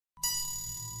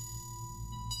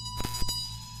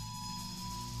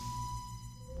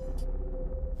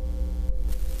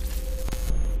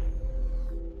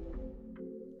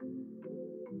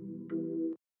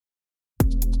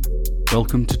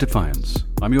Welcome to Defiance.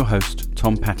 I'm your host,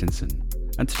 Tom Pattinson,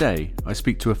 and today I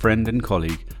speak to a friend and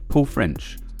colleague, Paul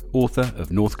French, author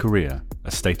of North Korea,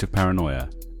 A State of Paranoia,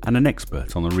 and an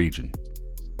expert on the region.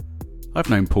 I've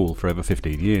known Paul for over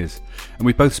 15 years, and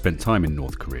we both spent time in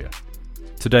North Korea.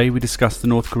 Today we discuss the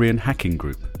North Korean hacking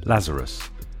group, Lazarus,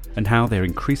 and how they're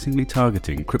increasingly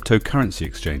targeting cryptocurrency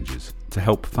exchanges to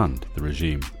help fund the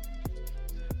regime.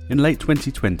 In late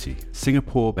 2020,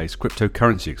 Singapore-based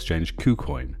cryptocurrency exchange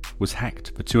KuCoin was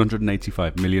hacked for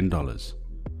 $285 million.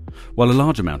 While a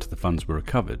large amount of the funds were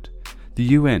recovered, the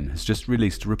UN has just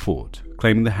released a report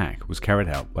claiming the hack was carried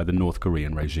out by the North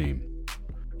Korean regime.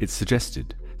 It's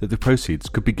suggested that the proceeds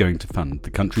could be going to fund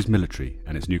the country's military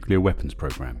and its nuclear weapons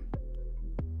program.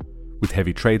 With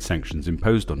heavy trade sanctions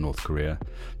imposed on North Korea,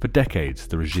 for decades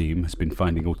the regime has been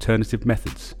finding alternative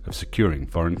methods of securing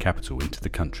foreign capital into the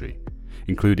country,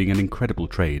 including an incredible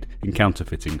trade in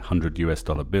counterfeiting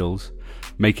 $100 bills,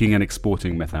 making and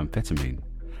exporting methamphetamine,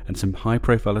 and some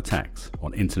high-profile attacks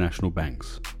on international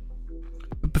banks.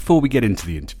 But before we get into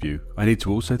the interview, I need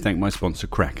to also thank my sponsor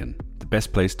Kraken, the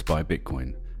best place to buy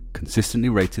Bitcoin. Consistently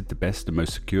rated the best and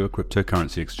most secure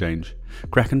cryptocurrency exchange,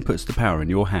 Kraken puts the power in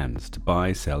your hands to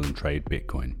buy, sell and trade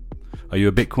Bitcoin. Are you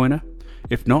a Bitcoiner?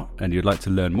 If not, and you'd like to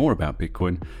learn more about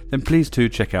Bitcoin, then please do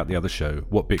check out the other show,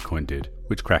 What Bitcoin Did,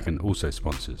 which Kraken also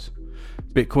sponsors.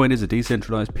 Bitcoin is a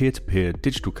decentralized peer-to-peer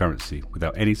digital currency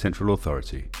without any central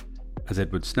authority. As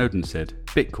Edward Snowden said,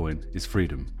 Bitcoin is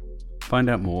freedom. Find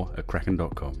out more at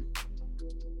kraken.com.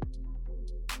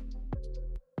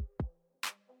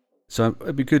 So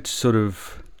it'd be good to sort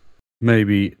of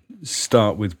maybe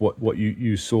start with what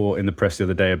you saw in the press the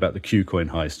other day about the KuCoin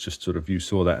heist. Just sort of you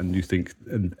saw that and you think,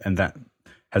 and that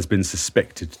has been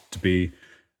suspected to be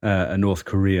a North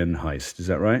Korean heist. Is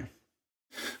that right?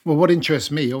 Well, what interests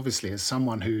me, obviously, as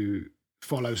someone who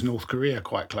follows North Korea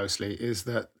quite closely, is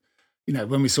that, you know,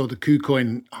 when we saw the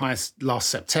KuCoin heist last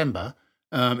September,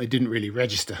 it didn't really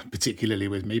register particularly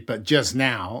with me. But just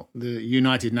now, the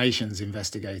United Nations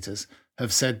investigators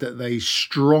have said that they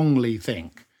strongly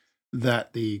think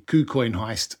that the KuCoin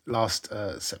heist last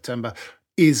September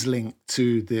is linked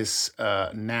to this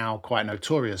now quite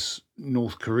notorious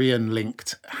North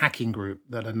Korean-linked hacking group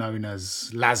that are known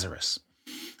as Lazarus,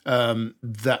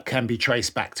 that can be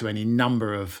traced back to any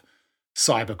number of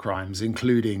cyber crimes,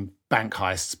 including bank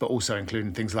heists, but also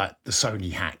including things like the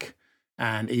Sony hack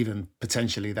and even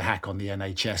potentially the hack on the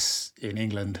NHS in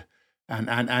England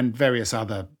and various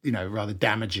other, you know, rather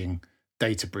damaging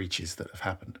data breaches that have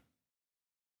happened.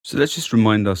 So let's just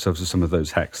remind ourselves of some of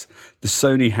those hacks. The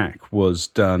Sony hack was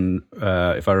done,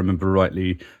 if I remember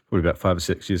rightly, probably about 5 or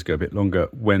 6 years ago, a bit longer,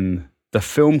 when the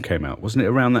film came out. Wasn't it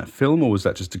around that film, or was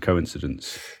that just a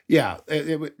coincidence? Yeah,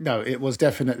 it was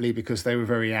definitely because they were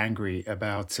very angry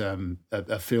about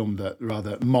a film that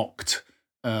rather mocked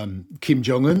Kim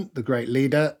Jong-un, the great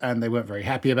leader, and they weren't very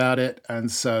happy about it.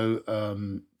 And so,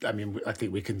 I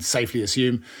think we can safely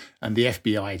assume, and the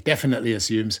FBI definitely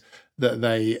assumes, that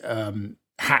they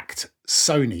hacked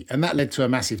Sony, and that led to a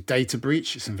massive data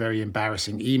breach, some very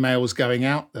embarrassing emails going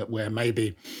out that where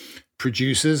maybe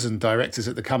producers and directors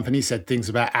at the company said things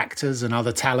about actors and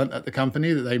other talent at the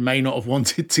company that they may not have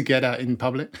wanted to get out in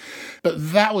public. But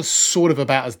that was sort of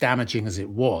about as damaging as it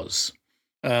was.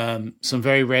 Some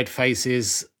very red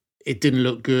faces. It didn't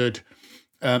look good.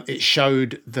 It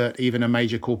showed that even a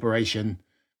major corporation,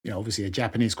 you know, obviously a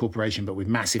Japanese corporation, but with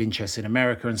massive interests in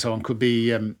America and so on, could be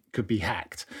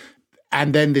hacked.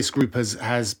 And then this group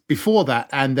has before that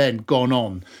and then gone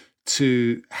on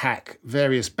to hack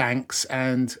various banks.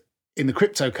 And in the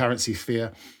cryptocurrency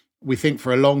sphere, we think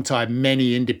for a long time,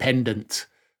 many independent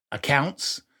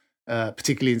accounts,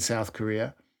 particularly in South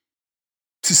Korea,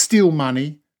 to steal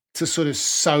money, to sort of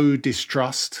sow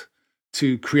distrust,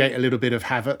 to create a little bit of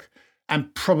havoc,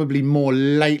 and probably more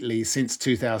lately since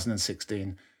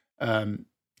 2016,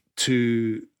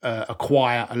 to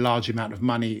acquire a large amount of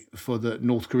money for the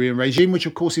North Korean regime, which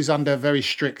of course is under very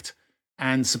strict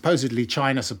and supposedly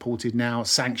China-supported now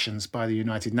sanctions by the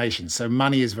United Nations. So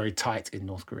money is very tight in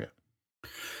North Korea.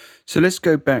 So let's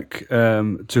go back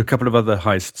to a couple of other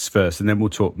heists first, and then we'll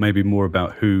talk maybe more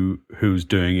about who's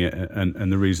doing it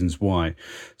and the reasons why.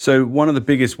 So one of the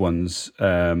biggest ones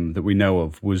that we know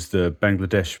of was the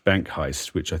Bangladesh bank heist,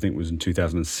 which I think was in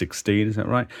 2016. Is that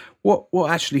right? What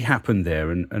actually happened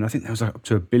there? And I think there was up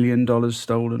to $1 billion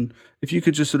stolen. If you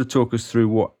could just sort of talk us through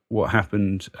what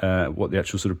happened, what the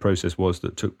actual sort of process was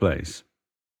that took place.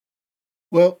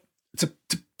 Well,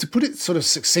 to put it sort of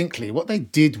succinctly, what they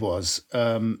did was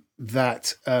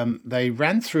that they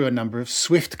ran through a number of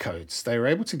SWIFT codes. They were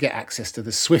able to get access to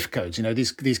the SWIFT codes,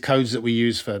 these codes that we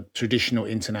use for traditional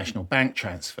international bank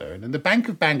transfer. And the Bank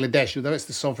of Bangladesh, although it's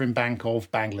the sovereign bank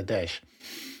of Bangladesh,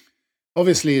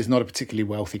 obviously is not a particularly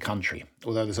wealthy country,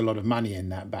 although there's a lot of money in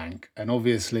that bank, and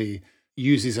obviously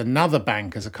uses another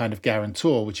bank as a kind of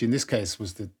guarantor, which in this case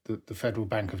was the Federal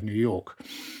Bank of New York.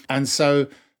 And so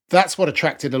that's what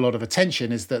attracted a lot of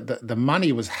attention, is that the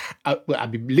money was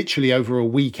literally over a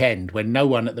weekend when no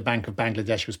one at the Bank of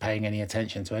Bangladesh was paying any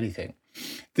attention to anything.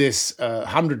 This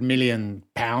 £100 million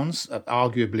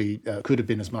arguably could have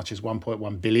been as much as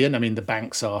 1.1 billion. I mean, the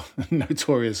banks are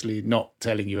notoriously not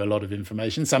telling you a lot of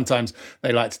information. Sometimes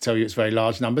they like to tell you it's very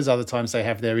large numbers. Other times they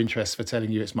have their interests for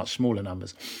telling you it's much smaller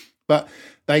numbers. But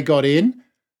they got in,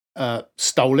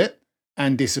 stole it,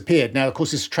 and disappeared. Now, of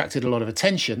course, this attracted a lot of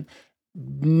attention.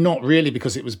 Not really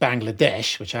because it was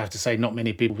Bangladesh, which I have to say not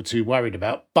many people were too worried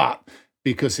about, but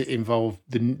because it involved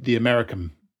the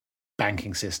American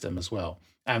banking system as well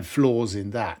and flaws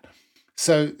in that.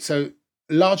 So a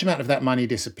large amount of that money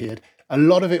disappeared. A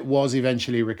lot of it was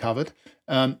eventually recovered,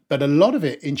 but a lot of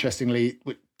it, interestingly,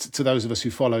 to those of us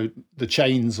who follow the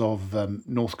chains of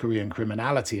North Korean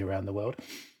criminality around the world,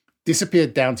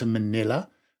 disappeared down to Manila,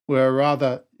 where a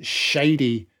rather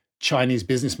shady Chinese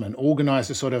businessman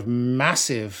organized a sort of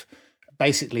massive,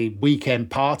 basically weekend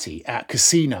party at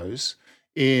casinos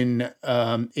in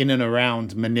and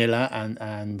around Manila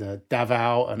and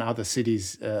Davao and other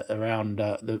cities around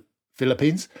the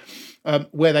Philippines,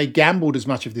 where they gambled as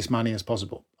much of this money as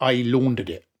possible, i.e.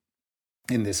 laundered it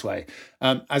in this way.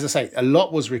 As I say, a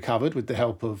lot was recovered with the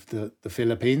help of the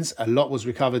Philippines. A lot was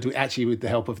recovered actually with the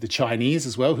help of the Chinese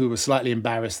as well, who were slightly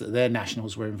embarrassed that their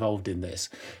nationals were involved in this.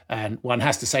 And one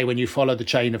has to say, when you follow the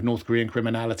chain of North Korean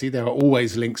criminality, there are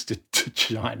always links to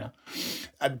China.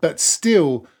 But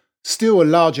still a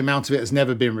large amount of it has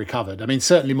never been recovered. I mean,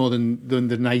 certainly more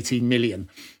than 18 million.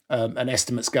 And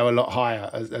estimates go a lot higher,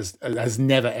 has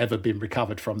never, ever been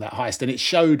recovered from that heist. And it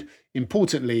showed,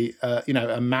 importantly,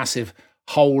 a massive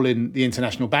hole in the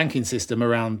international banking system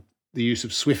around the use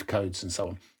of SWIFT codes and so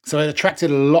on. So it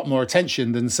attracted a lot more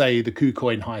attention than, say, the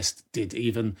KuCoin heist did,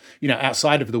 even,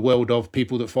 outside of the world of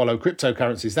people that follow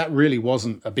cryptocurrencies. That really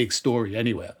wasn't a big story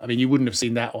anywhere. I mean, you wouldn't have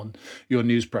seen that on your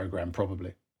news program,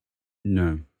 probably.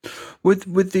 No.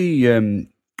 With the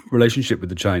relationship with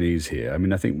the Chinese here, I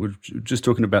mean, I think we're just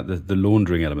talking about the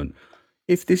laundering element.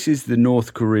 If this is the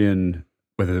North Korean,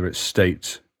 whether it's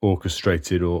state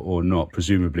orchestrated or not,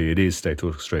 presumably it is state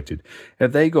orchestrated,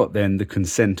 have they got then the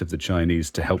consent of the Chinese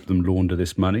to help them launder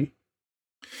this money?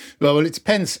 Well, it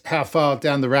depends how far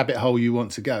down the rabbit hole you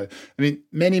want to go. I mean,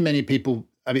 many people,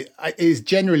 it is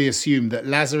generally assumed that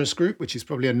Lazarus Group, which is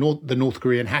probably the North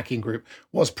Korean hacking group,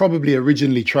 was probably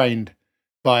originally trained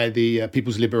by the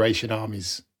People's Liberation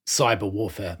Army's cyber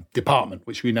warfare department,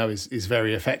 which we know is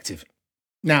very effective.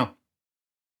 Now,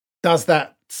 does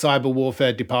that cyber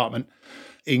warfare department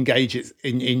engage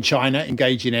in China,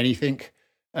 engage in anything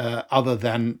other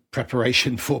than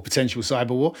preparation for potential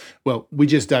cyber war? Well, we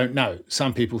just don't know.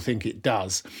 Some people think it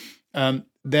does.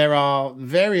 There are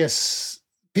various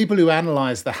people who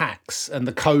analyze the hacks and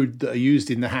the code that are used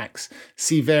in the hacks,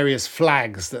 see various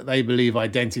flags that they believe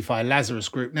identify Lazarus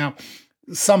Group. Now,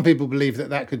 some people believe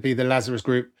that could be the Lazarus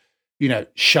Group,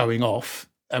 showing off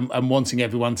and wanting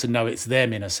everyone to know it's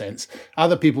them in a sense.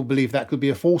 Other people believe that could be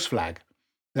a false flag,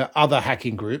 that other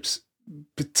hacking groups,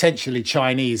 potentially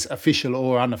Chinese, official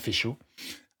or unofficial,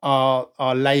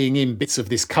 are laying in bits of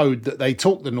this code that they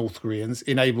taught the North Koreans,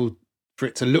 enabled for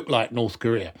it to look like North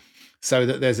Korea, so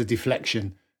that there's a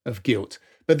deflection of guilt.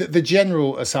 But the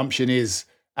general assumption is,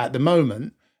 at the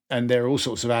moment, and there are all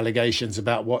sorts of allegations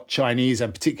about what Chinese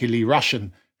and particularly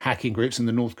Russian hacking groups, and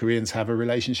the North Koreans have a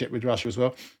relationship with Russia as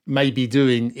well, may be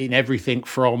doing in everything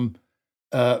from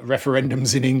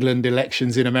referendums in England,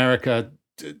 elections in America,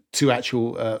 to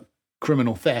actual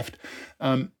criminal theft.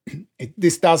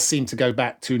 This does seem to go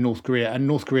back to North Korea, and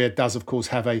North Korea does, of course,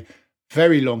 have a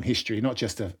very long history, not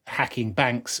just of hacking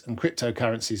banks and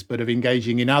cryptocurrencies, but of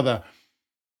engaging in other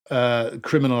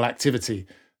criminal activity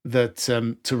that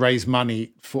to raise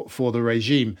money for the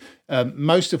regime,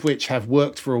 most of which have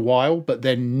worked for a while, but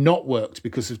then not worked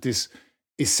because of this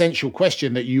essential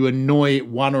question that you annoy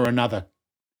one or another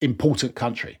important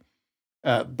country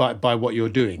by what you're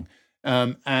doing.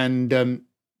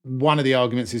 And one of the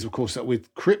arguments is, of course, that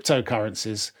with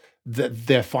cryptocurrencies, that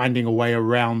they're finding a way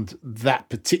around that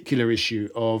particular issue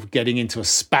of getting into a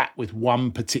spat with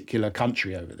one particular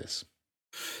country over this.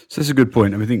 So that's a good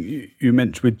point. I think you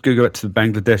mentioned, we'd go back to the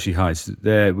Bangladeshi heist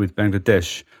there with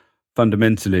Bangladesh.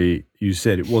 fundamentally, you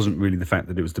said it wasn't really the fact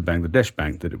that it was the Bangladesh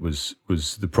bank that it was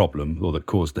the problem, or that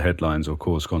caused the headlines or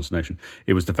caused consternation.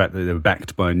 It was the fact that they were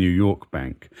backed by a New York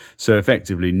bank. So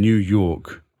effectively, New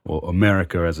York or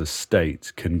America as a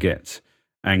state can get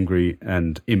angry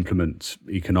and implement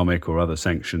economic or other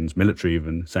sanctions, military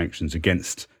even sanctions,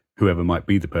 against whoever might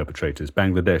be the perpetrators.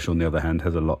 Bangladesh, on the other hand,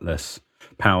 has a lot less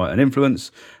power and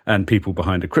influence, and people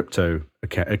behind a crypto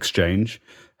exchange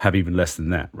have even less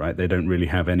than that, right? They don't really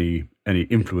have any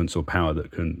influence or power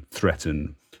that can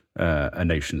threaten a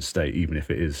nation state, even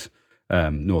if it is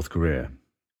North Korea.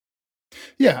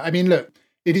 Yeah, I mean, look,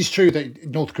 it is true that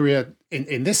North Korea,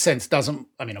 in this sense, doesn't.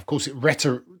 I mean, of course,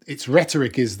 its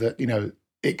rhetoric is that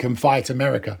it can fight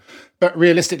America, but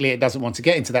realistically, it doesn't want to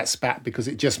get into that spat because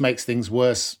it just makes things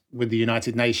worse with the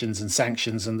United Nations and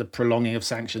sanctions and the prolonging of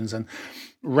sanctions and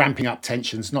ramping up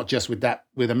tensions, not just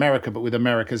with America, but with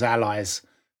America's allies,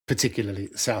 particularly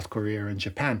South Korea and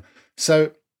Japan.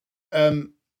 So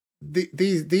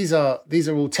these are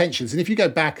all tensions. And if you go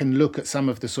back and look at some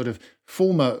of the sort of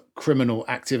former criminal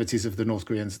activities of the North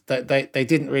Koreans, they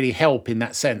didn't really help in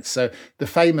that sense. So the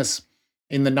famous,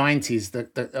 in the 90s,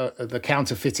 the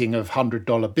counterfeiting of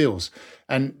 $100 bills.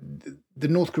 And the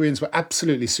North Koreans were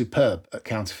absolutely superb at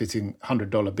counterfeiting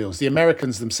 $100 bills. The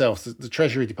Americans themselves, the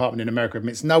Treasury Department in America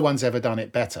admits no one's ever done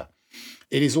it better.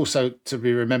 It is also to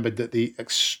be remembered that the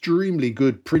extremely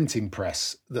good printing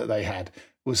press that they had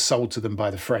was sold to them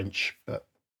by the French, but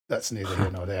that's neither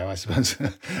here nor there, I suppose.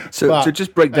 So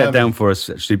just break that down for us,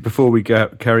 actually, before we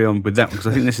carry on with that, because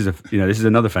I think this is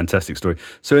another fantastic story.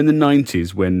 So in the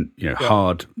 90s, when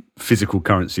hard physical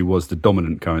currency was the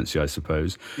dominant currency, I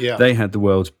suppose, they had the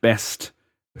world's best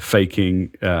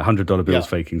faking $100 bills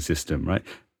faking system, right?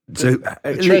 So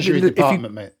the Treasury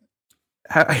Department, mate.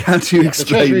 How do you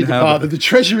explain the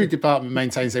Treasury Department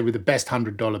maintains they were the best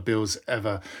 $100 bills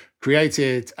ever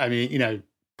created. I mean,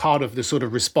 part of the sort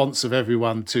of response of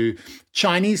everyone to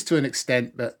Chinese to an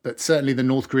extent, but certainly the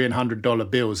North Korean $100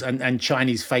 bills and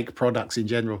Chinese fake products in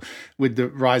general, with the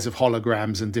rise of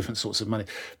holograms and different sorts of money.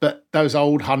 But those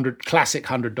old classic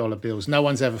 $100 bills, no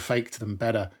one's ever faked them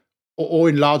better or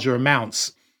in larger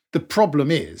amounts. The problem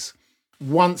is,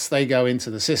 once they go into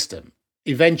the system,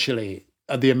 eventually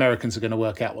the Americans are going to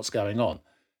work out what's going on.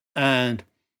 And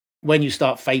when you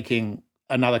start faking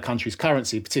another country's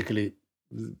currency, particularly,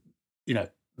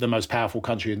 the most powerful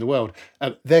country in the world,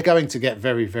 they're going to get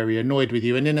very, very annoyed with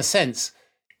you. And in a sense,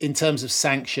 in terms of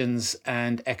sanctions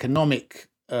and economic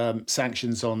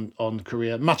sanctions on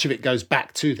Korea, much of it goes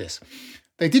back to this.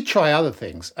 They did try other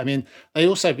things. I mean, they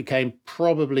also became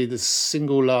probably the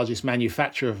single largest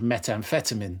manufacturer of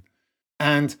methamphetamine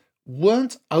and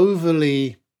weren't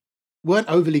overly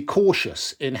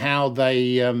cautious in how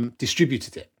they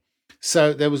distributed it.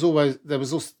 So there was also,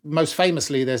 most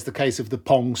famously, there's the case of the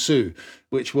Pong Su,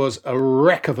 which was a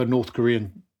wreck of a North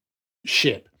Korean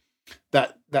ship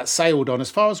that sailed on, as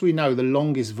far as we know, the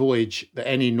longest voyage that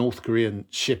any North Korean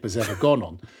ship has ever gone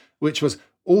on, which was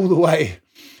all the way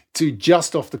to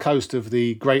just off the coast of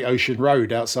the Great Ocean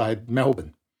Road outside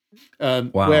Melbourne.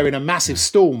 Where in a massive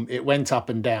storm it went up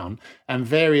and down, and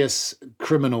various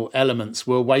criminal elements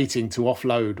were waiting to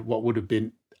offload what would have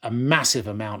been a massive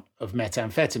amount of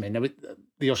methamphetamine. Now,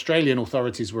 the Australian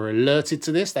authorities were alerted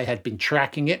to this. They had been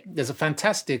tracking it. There's a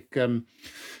fantastic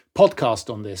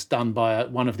podcast on this done by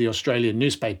one of the Australian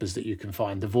newspapers that you can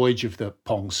find, The Voyage of the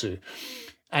Pong Su.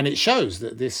 And it shows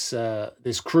that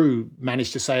this crew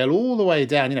managed to sail all the way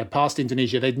down, past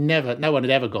Indonesia. No one had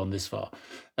ever gone this far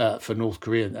for North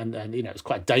Korea, and it's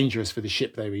quite dangerous for the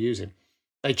ship they were using.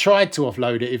 They tried to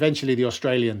offload it. Eventually, the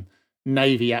Australian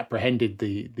Navy apprehended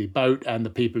the boat and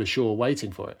the people ashore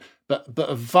waiting for it. But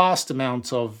a vast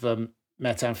amount of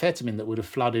methamphetamine that would have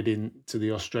flooded into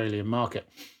the Australian market.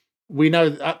 We know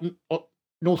that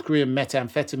North Korean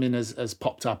methamphetamine has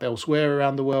popped up elsewhere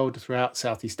around the world, throughout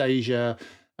Southeast Asia,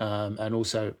 and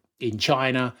also in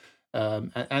China,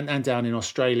 and down in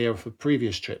Australia for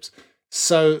previous trips.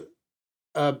 So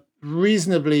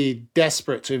reasonably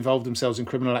desperate to involve themselves in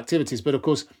criminal activities. But of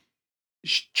course,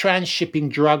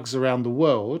 transshipping drugs around the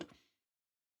world,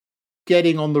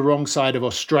 getting on the wrong side of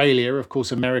Australia, of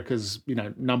course, America's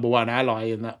number one ally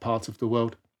in that part of the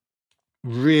world,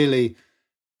 really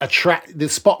the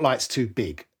spotlight's too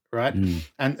big, right?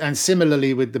 And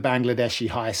similarly with the Bangladeshi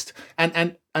heist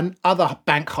and other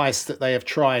bank heists that they have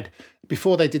tried.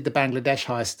 Before they did the Bangladesh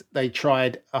heist, they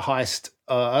tried a heist,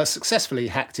 successfully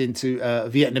hacked into a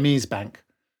Vietnamese bank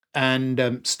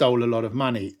and stole a lot of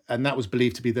money. And that was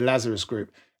believed to be the Lazarus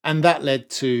Group. And that led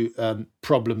to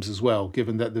problems as well,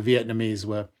 given that the Vietnamese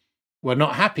were were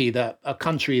not happy that a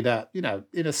country that,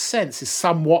 in a sense is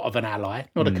somewhat of an ally,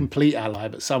 not a complete ally,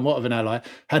 but somewhat of an ally,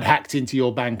 had hacked into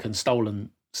your bank and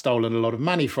stolen a lot of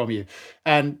money from you.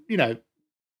 And,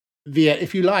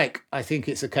 if you like, I think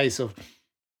it's a case of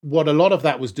what a lot of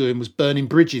that was doing was burning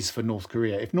bridges for North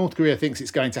Korea. If North Korea thinks it's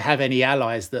going to have any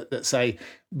allies that say,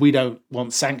 we don't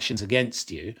want sanctions against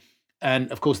you,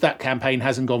 and of course that campaign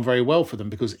hasn't gone very well for them,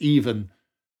 because even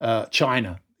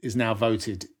China is now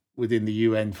voted within the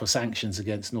UN for sanctions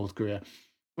against North Korea.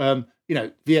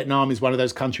 Vietnam is one of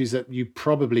those countries that you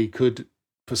probably could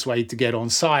persuade to get on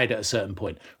side at a certain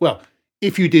point. Well,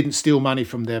 if you didn't steal money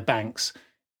from their banks,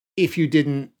 if you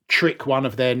didn't trick one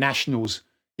of their nationals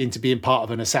into being part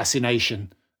of an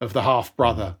assassination of the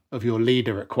half-brother of your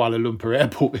leader at Kuala Lumpur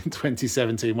Airport in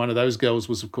 2017. One of those girls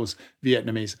was, of course,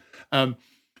 Vietnamese.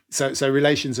 So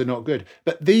relations are not good.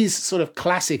 But these sort of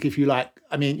classic, if you like,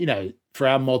 for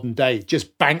our modern day,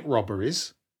 just bank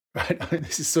robberies, right?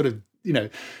 This is sort of,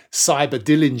 cyber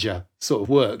Dillinger sort of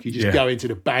work. You just go into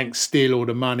the bank, steal all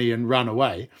the money and run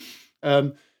away.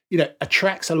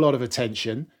 Attracts a lot of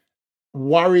attention,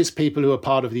 worries people who are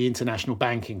part of the international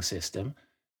banking system,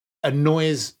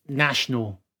 annoys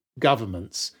national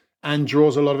governments, and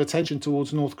draws a lot of attention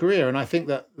towards North Korea. And I think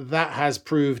that has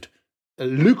proved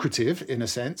lucrative in a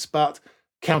sense, but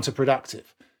counterproductive,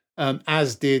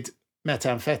 as did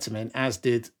methamphetamine, as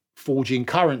did forging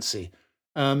currency.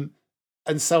 And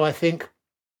so I think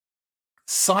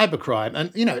cybercrime,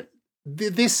 and,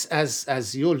 this,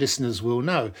 as your listeners will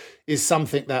know, is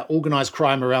something that organized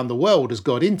crime around the world has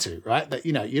got into, right? That,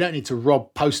 you don't need to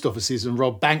rob post offices and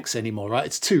rob banks anymore, right?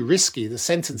 It's too risky. The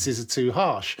sentences are too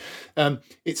harsh.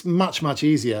 It's much, much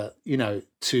easier,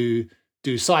 to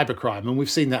do cybercrime. And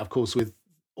we've seen that, of course, with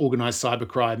organized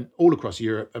cybercrime all across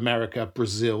Europe, America,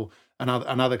 Brazil, and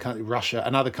other countries, Russia,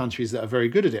 and other countries that are very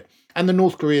good at it. And the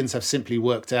North Koreans have simply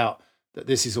worked out that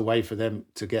this is a way for them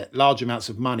to get large amounts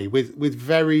of money with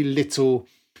very little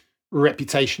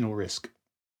reputational risk.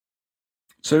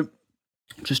 So,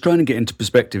 just trying to get into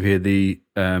perspective here, the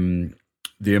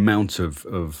amount of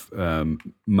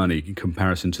money in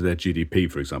comparison to their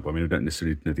GDP, for example. I don't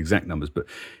necessarily know the exact numbers, but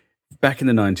back in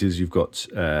the 90s, you've got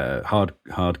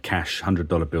hard cash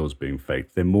 $100 bills being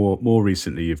faked. Then more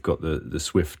recently, you've got the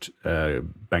SWIFT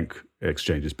bank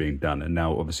exchanges being done, and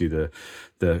now obviously the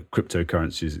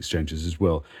cryptocurrencies exchanges as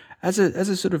well. As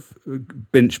a sort of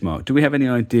benchmark, do we have any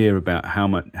idea about how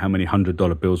many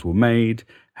 $100 bills were made,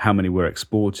 how many were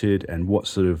exported, and what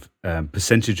sort of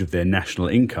percentage of their national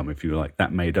income, if you like,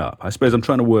 that made up? I suppose I'm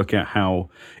trying to work out how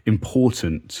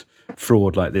important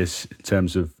fraud like this in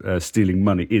terms of stealing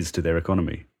money is to their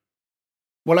economy.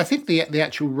 Well, I think the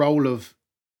actual role of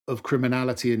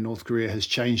criminality in North Korea has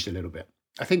changed a little bit.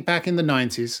 I think back in the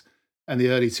 90s and the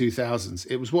early 2000s,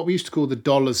 it was what we used to call the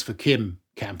Dollars for Kim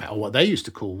campaign, or what they used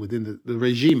to call within the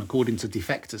regime, according to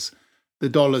defectors, the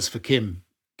Dollars for Kim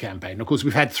campaign. Of course,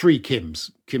 we've had three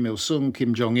Kims: Kim Il-sung,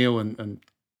 Kim Jong-il, and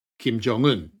Kim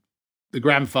Jong-un, the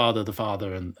grandfather, the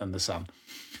father, and the son.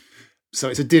 So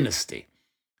it's a dynasty.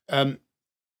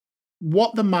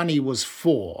 What the money was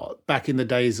for back in the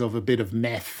days of a bit of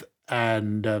meth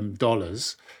and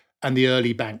dollars and the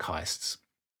early bank heists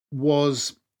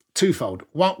was twofold.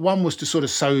 One was to sort of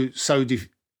sow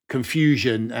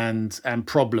confusion and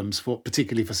problems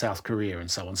particularly for South Korea and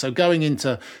so on. So going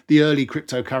into the early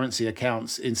cryptocurrency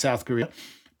accounts in South Korea,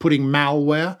 putting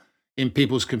malware in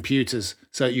people's computers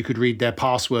so that you could read their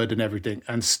password and everything,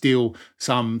 and steal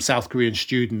some South Korean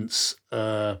students,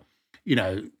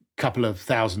 couple of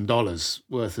 $1,000s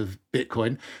worth of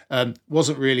Bitcoin,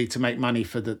 wasn't really to make money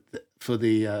for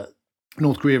the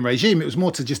North Korean regime. It was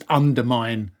more to just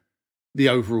undermine the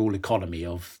overall economy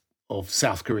of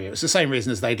South Korea. It's the same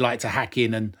reason as they'd like to hack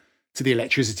in and to the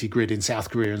electricity grid in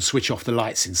South Korea and switch off the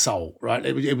lights in Seoul, right?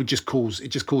 It just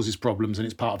causes problems, and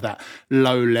it's part of that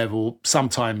low level,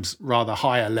 sometimes rather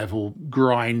higher level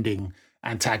grinding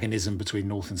antagonism between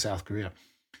North and South Korea.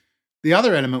 The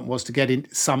other element was to get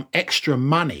in some extra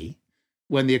money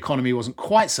when the economy wasn't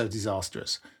quite so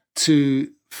disastrous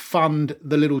to fund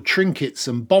the little trinkets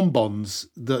and bonbons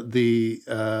that the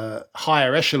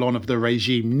higher echelon of the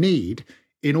regime need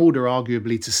in order,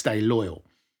 arguably, to stay loyal.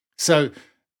 So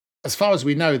as far as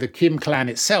we know, the Kim clan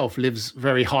itself lives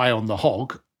very high on the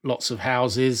hog, lots of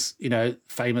houses,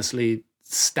 famously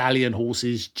stallion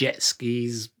horses, jet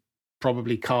skis,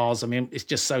 probably cars. It's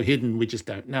just so hidden, we just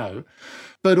don't know.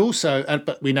 But also,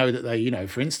 but we know that they,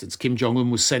 for instance, Kim Jong-un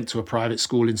was sent to a private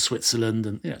school in Switzerland,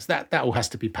 and so that all has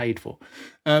to be paid for.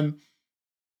 And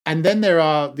then there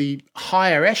are the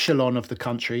higher echelon of the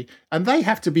country, and they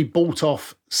have to be bought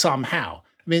off somehow.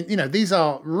 These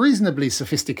are reasonably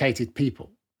sophisticated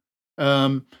people.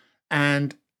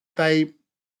 And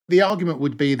the argument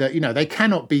would be that, they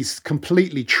cannot be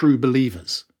completely true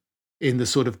believers in the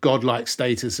sort of godlike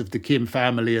status of the Kim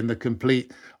family and the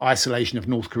complete isolation of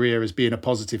North Korea as being a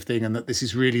positive thing, and that this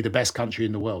is really the best country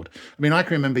in the world. I mean, I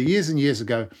can remember years and years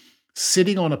ago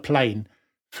sitting on a plane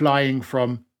flying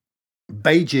from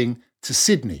Beijing to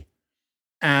Sydney.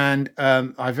 And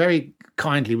I very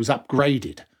kindly was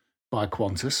upgraded by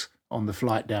Qantas on the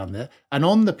flight down there. And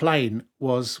on the plane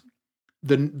was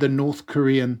the North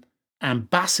Korean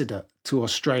ambassador to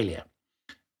Australia.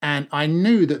 And I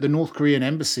knew that the North Korean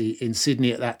embassy in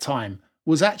Sydney at that time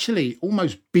was actually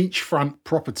almost beachfront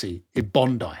property in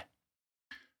Bondi.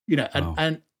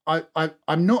 And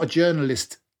I'm not a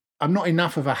journalist. I'm not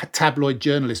enough of a tabloid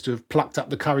journalist to have plucked up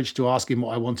the courage to ask him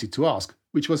what I wanted to ask,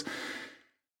 which was,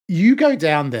 you go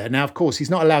down there. Now, of course,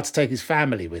 he's not allowed to take his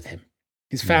family with him.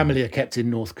 His family are kept in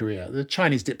North Korea. The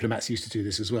Chinese diplomats used to do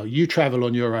this as well. You travel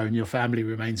on your own, your family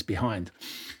remains behind.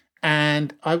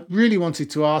 And I really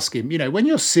wanted to ask him, when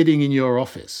you're sitting in your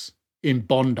office in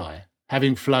Bondi,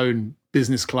 having flown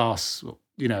business class,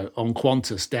 on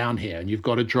Qantas down here, and you've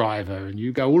got a driver and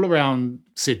you go all around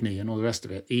Sydney and all the rest of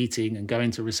it, eating and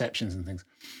going to receptions and things.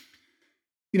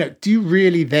 Do you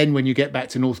really then, when you get back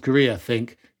to North Korea,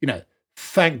 think,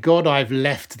 thank God I've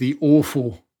left the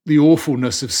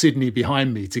awfulness of Sydney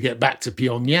behind me to get back to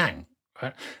Pyongyang,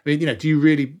 right? I mean, do you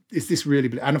really, is this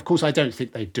really, and of course I don't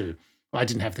think they do. I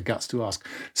didn't have the guts to ask.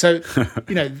 So,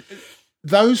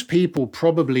 those people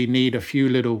probably need a few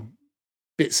little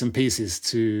bits and pieces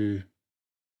to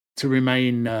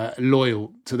remain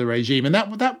loyal to the regime. And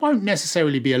that won't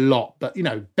necessarily be a lot, but,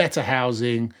 better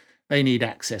housing. They need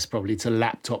access probably to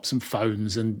laptops and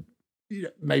phones and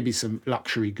maybe some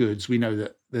luxury goods. We know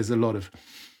that there's a lot of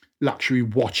luxury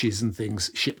watches and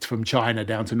things shipped from China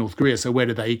down to North Korea. So where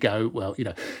do they go? Well,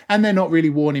 and they're not really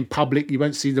worn in public. You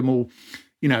won't see them all,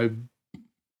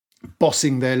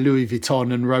 bossing their Louis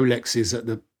Vuitton and Rolexes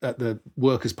at the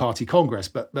Workers' Party Congress.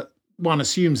 But one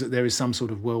assumes that there is some sort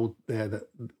of world there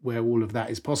where all of that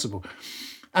is possible.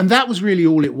 And that was really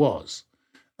all it was.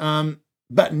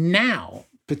 But now,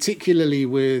 particularly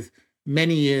with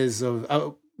many years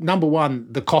of, number one,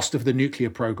 the cost of the nuclear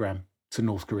program to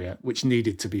North Korea, which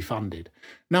needed to be funded.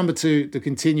 Number two, the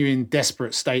continuing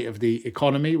desperate state of the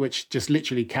economy, which just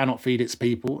literally cannot feed its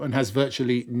people and has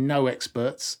virtually no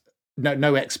exports,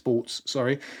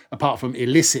 apart from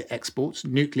illicit exports,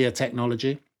 nuclear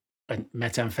technology and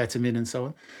methamphetamine and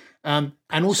so on.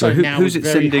 And also, so now who's it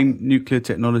sending nuclear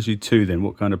technology to then?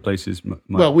 What kind of places?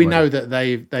 We know that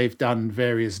they've done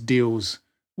various deals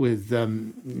with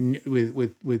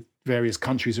various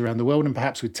countries around the world and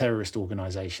perhaps with terrorist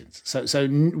organizations. So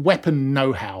weapon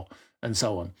know-how and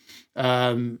so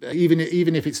on. Even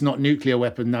if it's not nuclear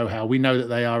weapon know-how, we know that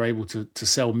they are able to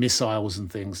sell missiles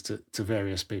and things to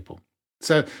various people.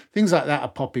 So things like that are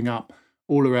popping up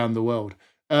all around the world.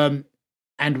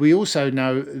 And we also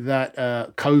know that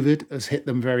COVID has hit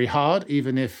them very hard,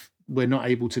 even if we're not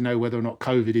able to know whether or not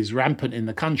COVID is rampant in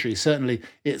the country. Certainly,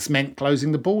 it's meant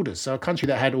closing the borders. So a country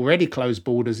that had already closed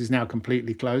borders is now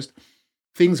completely closed.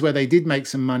 Things where they did make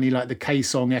some money, like the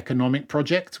Kaesong Economic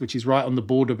Project, which is right on the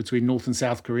border between North and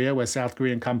South Korea, where South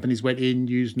Korean companies went in,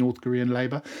 used North Korean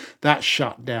labor, that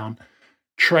shut down.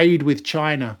 Trade with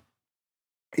China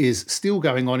is still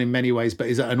going on in many ways, but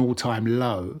is at an all-time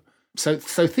low. So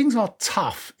things are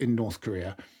tough in North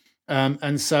Korea.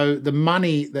 And so the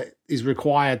money that is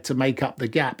required to make up the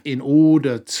gap in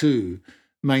order to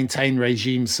maintain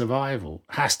regime survival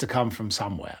has to come from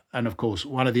somewhere. And of course,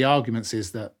 one of the arguments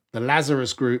is that the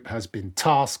Lazarus Group has been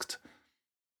tasked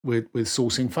with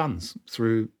sourcing funds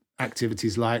through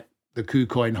activities like the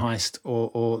KuCoin heist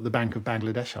or the Bank of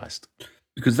Bangladesh heist.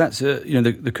 Because that's, the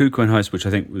KuCoin heist, which I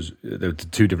think was, there were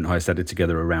two different heists added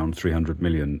together around 300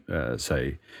 million,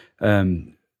 say.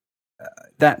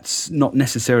 That's not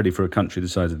necessarily for a country the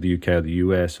size of the UK or the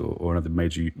US or another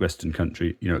major Western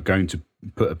country, going to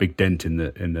put a big dent in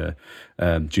the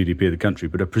GDP of the country.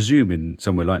 But I presume in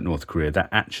somewhere like North Korea, that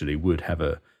actually would have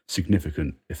a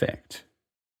significant effect.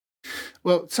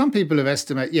 Well, some people have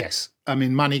estimated, yes. I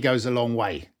mean, money goes a long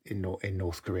way in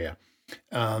North Korea.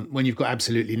 When you've got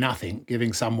absolutely nothing,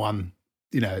 giving someone,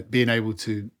 being able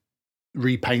to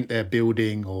repaint their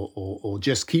building or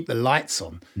just keep the lights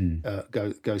on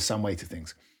goes some way to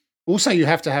things. Also, you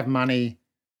have to have money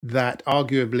that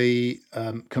arguably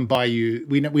can buy you.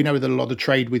 We know that a lot of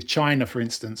trade with China, for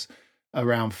instance,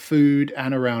 around food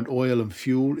and around oil and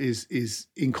fuel is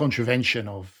in contravention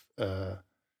of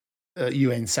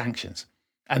UN sanctions,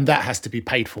 and that has to be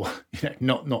paid for.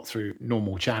 Not through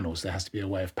normal channels. There has to be a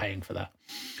way of paying for that.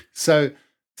 So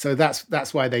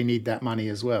that's why they need that money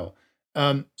as well.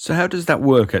 So how does that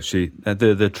work, actually,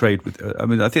 the trade with, I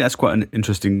mean, I think that's quite an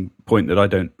interesting point that I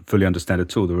don't fully understand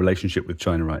at all, the relationship with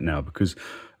China right now, because,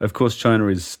 of course, China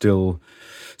is still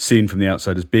seen from the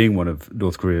outside as being one of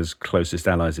North Korea's closest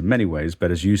allies in many ways. But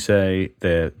as you say,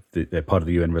 they're part of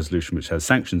the UN resolution which has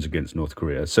sanctions against North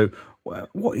Korea. So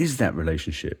what is that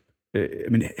relationship? I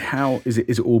mean, how is it?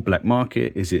 Is it all black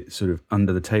market? Is it sort of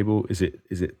under the table? Is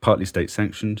it partly state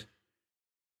sanctioned?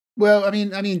 Well, I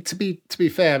mean, to be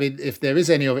fair, I mean, if there is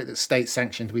any of it that's state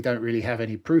sanctioned, we don't really have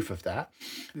any proof of that.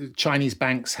 Chinese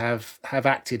banks have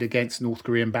acted against North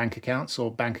Korean bank accounts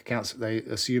or bank accounts that they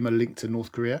assume are linked to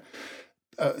North Korea.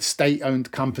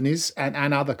 State-owned companies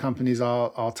and other companies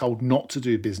are told not to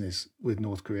do business with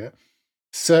North Korea.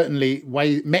 Certainly,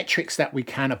 metrics that we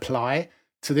can apply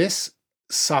to this,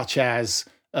 such as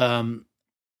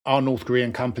are North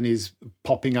Korean companies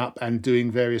popping up and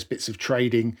doing various bits of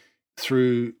trading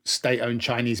through state-owned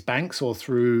Chinese banks, or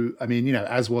through, I mean,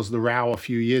 as was the row a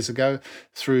few years ago,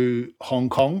 through Hong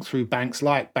Kong, through banks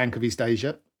like Bank of East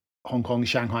Asia, Hong Kong,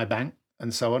 Shanghai Bank,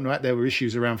 and so on, right? There were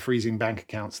issues around freezing bank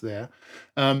accounts there.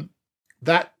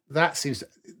 That seems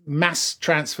mass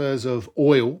transfers of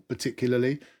oil,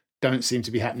 particularly, don't seem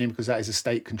to be happening because that is a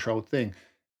state-controlled thing.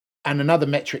 And another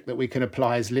metric that we can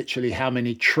apply is literally how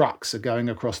many trucks are going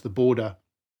across the border,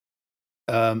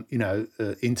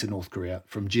 into North Korea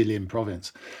from Jilin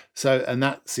province. So, and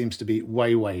that seems to be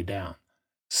way, way down.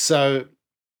 So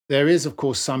there is, of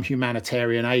course, some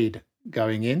humanitarian aid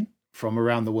going in from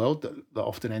around the world that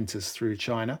often enters through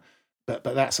China, but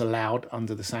that's allowed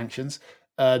under the sanctions.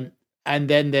 And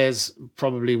then there's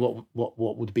probably what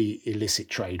would be illicit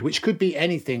trade, which could be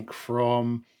anything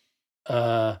from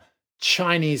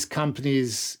Chinese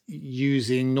companies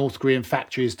using North Korean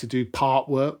factories to do part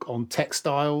work on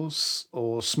textiles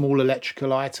or small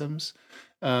electrical items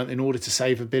in order to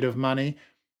save a bit of money,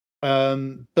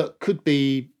 but could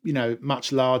be,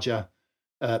 much larger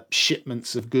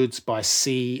shipments of goods by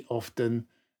sea, often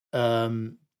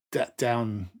down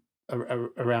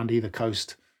around either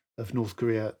coast of North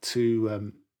Korea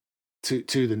to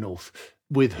the north,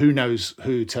 with who knows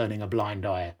who turning a blind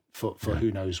eye for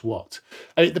who knows what.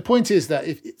 I mean, the point is that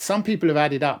if some people have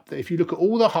added up that if you look at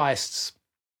all the heists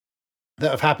that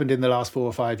have happened in the last 4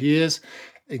 or 5 years,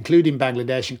 including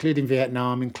Bangladesh, including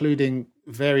Vietnam, including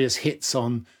various hits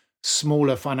on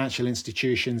smaller financial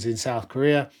institutions in South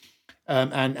Korea,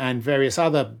 and various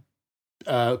other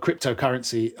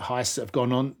cryptocurrency heists that have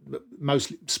gone on,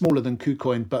 mostly smaller than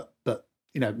KuCoin, but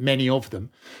many of them,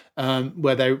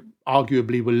 where they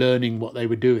arguably were learning what they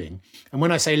were doing. And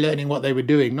when I say learning what they were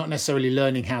doing, not necessarily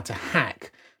learning how to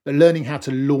hack, but learning how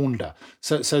to launder.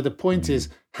 So the point is,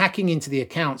 hacking into the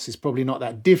accounts is probably not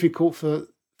that difficult for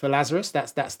Lazarus.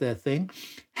 That's their thing.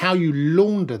 How you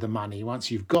launder the money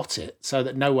once you've got it, so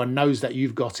that no one knows that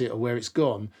you've got it or where it's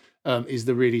gone, is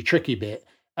the really tricky bit.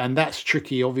 And that's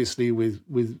tricky, obviously, with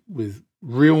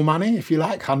real money, if you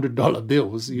like, $100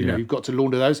 bills. You've got to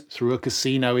launder those through a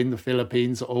casino in the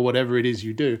Philippines or whatever it is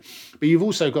you do. But you've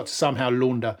also got to somehow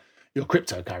launder your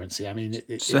cryptocurrency. I mean,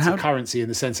 it's a currency in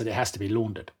the sense that it has to be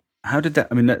laundered. How did that?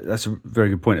 I mean, that's a very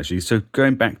good point, actually. So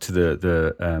going back to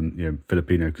the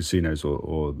Filipino casinos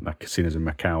or casinos in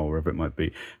Macau or wherever it might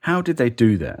be, how did they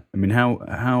do that? I mean,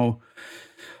 how?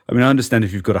 I mean, I understand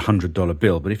if you've got $100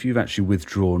 bill, but if you've actually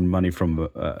withdrawn money from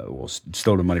or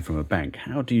stolen money from a bank,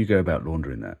 how do you go about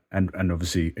laundering that? And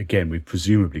obviously, again, we've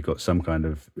presumably got some kind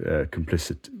of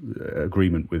complicit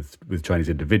agreement with Chinese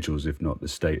individuals, if not the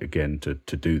state, again, to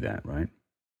do that, right?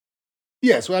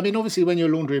 Yes, well, I mean, obviously, when you're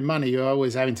laundering money, you're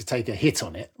always having to take a hit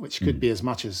on it, which could be as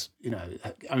much as,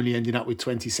 only ending up with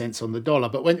 20 cents on the dollar.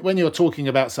 But when you're talking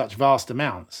about such vast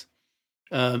amounts,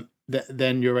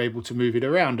 then you're able to move it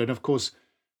around. And of course,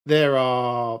 there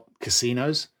are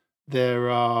casinos,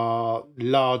 there are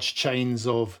large chains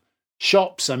of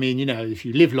shops. I mean, if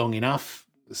you live long enough,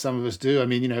 some of us do. I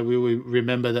mean, we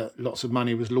remember that lots of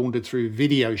money was laundered through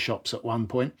video shops at one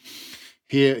point.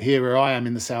 Here where I am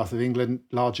in the south of England,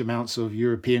 large amounts of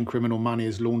European criminal money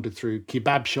is laundered through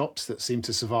kebab shops that seem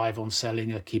to survive on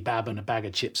selling a kebab and a bag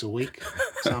of chips a week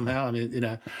somehow. I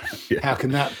mean, How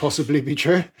can that possibly be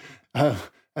true?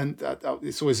 And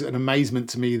it's always an amazement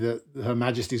to me that Her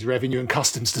Majesty's Revenue and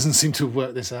Customs doesn't seem to have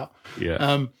worked this out.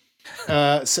 Yeah.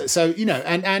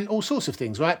 And all sorts of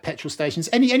things, right? Petrol stations,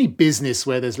 any business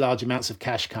where there's large amounts of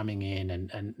cash coming in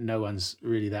and no one's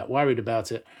really that worried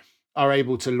about it, are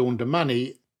able to launder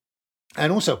money.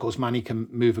 And also, of course, money can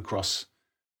move across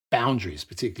boundaries,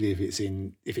 particularly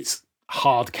if it's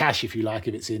hard cash, if you like,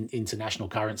 if it's in international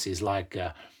currencies like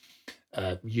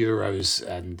euros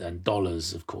and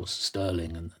dollars, of course,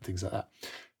 sterling and things like that.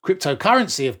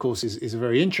 Cryptocurrency, of course, is a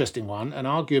very interesting one, and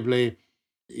arguably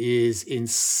is in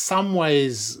some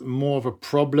ways more of a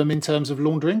problem in terms of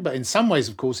laundering. But in some ways,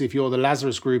 of course, if you're the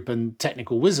Lazarus Group and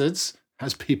technical wizards,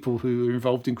 as people who are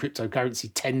involved in cryptocurrency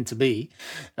tend to be,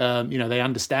 they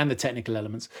understand the technical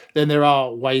elements, then there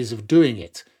are ways of doing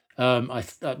it. Now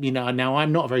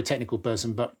I'm not a very technical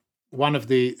person, but one of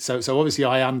the, so obviously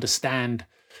I understand,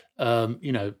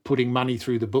 putting money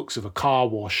through the books of a car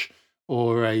wash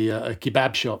or a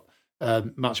kebab shop,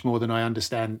 much more than I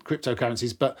understand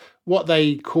cryptocurrencies. But what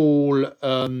they call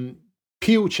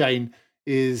peel chain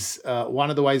is one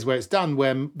of the ways where it's done,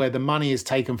 where the money is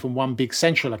taken from one big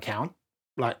central account,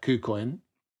 like KuCoin,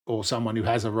 or someone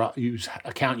whose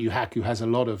account you hack who has a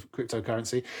lot of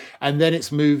cryptocurrency, and then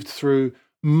it's moved through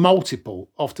multiple,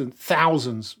 often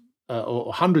thousands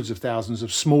or hundreds of thousands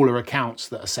of smaller accounts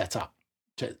that are set up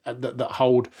that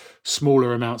hold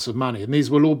smaller amounts of money. And these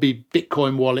will all be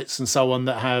Bitcoin wallets and so on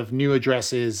that have new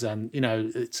addresses. And,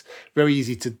 it's very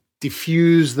easy to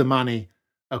diffuse the money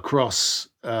across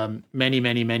many,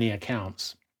 many, many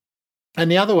accounts.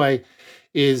 And the other way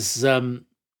is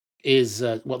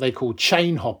what they call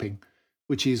chain hopping,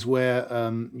 which is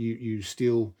where you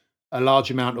steal a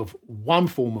large amount of one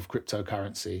form of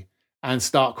cryptocurrency and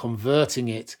start converting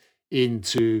it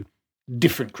into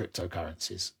different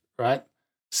cryptocurrencies, right?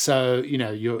 So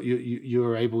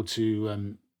you're able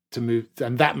to move,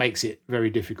 and that makes it very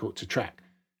difficult to track.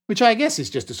 Which I guess is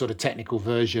just a sort of technical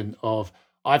version of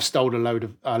I've stole a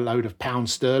load of pound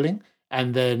sterling,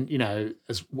 and then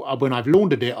when I've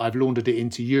laundered it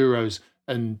into euros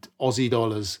and Aussie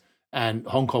dollars and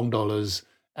Hong Kong dollars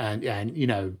and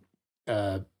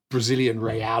Brazilian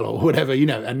real or whatever,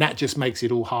 and that just makes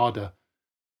it all harder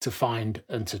to find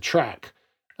and to track.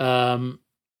 And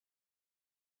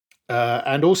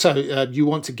also, you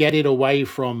want to get it away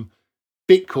from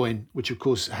Bitcoin, which of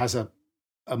course has a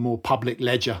more public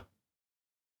ledger.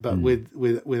 But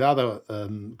with other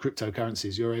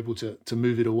cryptocurrencies, you're able to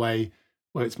move it away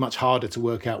where it's much harder to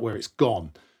work out where it's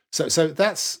gone. So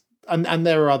that's, and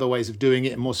there are other ways of doing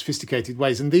it in more sophisticated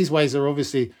ways. And these ways are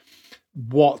obviously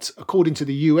what, according to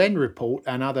the UN report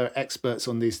and other experts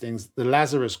on these things, the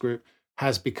Lazarus Group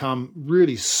has become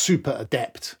really super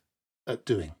adept at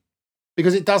doing.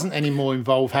 Because it doesn't anymore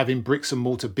involve having bricks and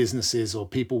mortar businesses or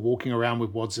people walking around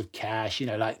with wads of cash,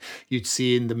 like you'd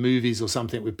see in the movies or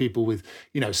something, with people with,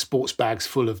 sports bags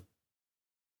full of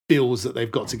bills that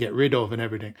they've got to get rid of and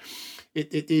everything.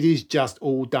 It is just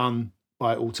all done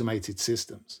by automated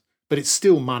systems, but it's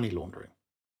still money laundering.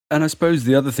 And I suppose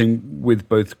the other thing with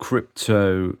both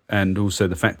crypto and also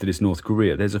the fact that it's North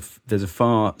Korea, there's a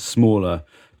far smaller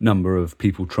number of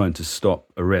people trying to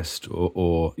stop, arrest,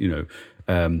 or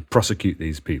prosecute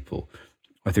these people.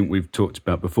 I think we've talked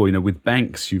about before, with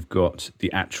banks, you've got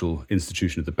the actual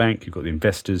institution of the bank, you've got the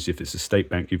investors. If it's a state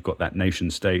bank, you've got that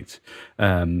nation state.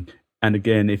 And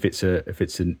again, if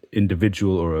it's an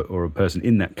individual or a person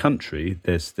in that country,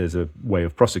 there's a way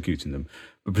of prosecuting them.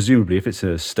 But presumably, if it's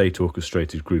a state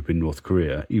orchestrated group in North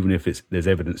Korea, even if there's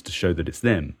evidence to show that it's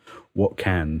them, what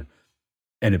can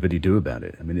anybody do about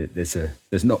it? I mean,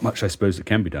 there's not much, I suppose, that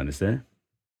can be done, is there?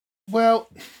 Well,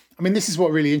 I mean, this is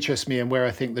what really interests me, and where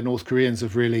I think the North Koreans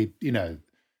have really,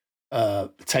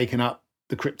 taken up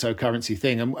the cryptocurrency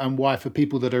thing, and why for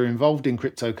people that are involved in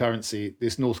cryptocurrency,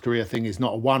 this North Korea thing is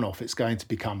not a one-off. It's going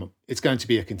to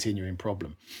be a continuing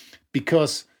problem,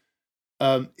 because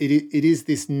it is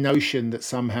this notion that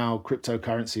somehow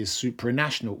cryptocurrency is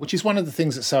supranational, which is one of the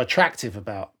things that's so attractive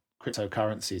about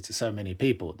cryptocurrency to so many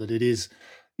people, that it is,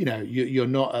 you're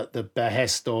not at the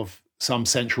behest of some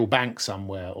central bank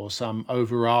somewhere or some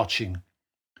overarching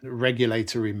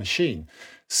regulatory machine.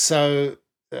 So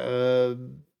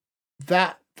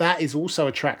that is also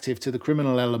attractive to the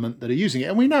criminal element that are using it.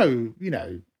 And we know,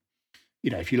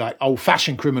 if you like,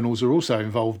 old-fashioned criminals are also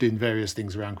involved in various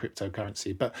things around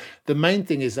cryptocurrency. But the main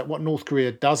thing is that what North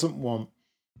Korea doesn't want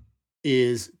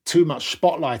is too much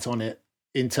spotlight on it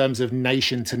in terms of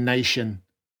nation-to-nation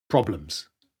problems,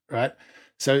 right?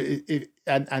 So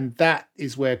and that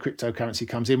is where cryptocurrency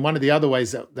comes in. One of the other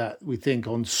ways that we think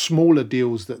on smaller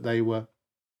deals that they were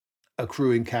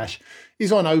accruing cash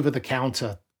is on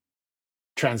over-the-counter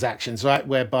transactions, right?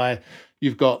 Whereby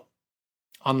you've got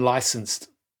unlicensed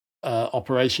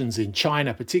operations in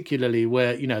China, particularly,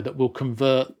 where that will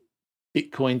convert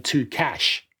Bitcoin to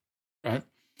cash, right?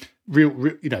 Real,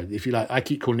 if you like, I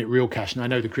keep calling it real cash, and I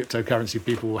know the cryptocurrency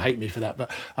people will hate me for that,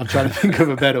 but I'm trying to think of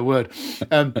a better word.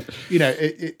 But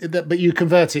you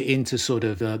convert it into sort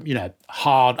of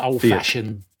hard,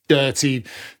 old-fashioned, dirty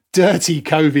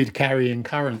COVID carrying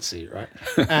currency, right?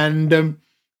 And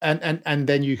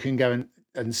then you can go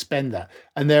and spend that.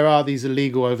 And there are these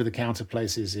illegal over-the-counter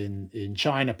places in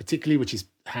China, particularly, which is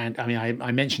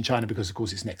I mentioned China because, of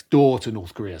course, it's next door to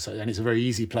North Korea, and it's a very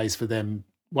easy place for them.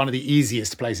 One of the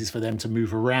easiest places for them to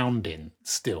move around in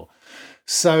still.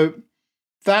 So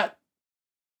that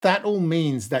all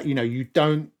means that you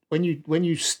don't. When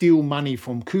you steal money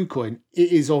from KuCoin,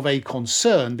 it is of a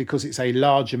concern because it's a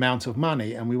large amount of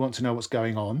money, and we want to know what's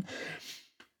going on.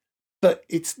 But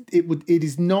it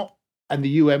is not, and the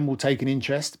UN will take an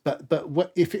interest. But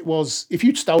if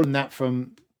you'd stolen that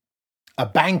from a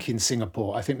bank in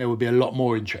Singapore, I think there would be a lot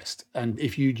more interest. And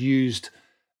if you'd used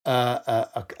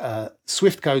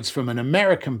SWIFT codes from an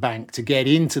American bank to get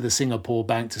into the Singapore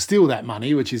bank to steal that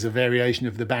money, which is a variation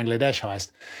of the Bangladesh heist,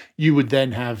 you would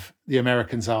then have the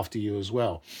Americans after you as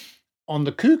well. On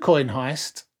the KuCoin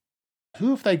heist, who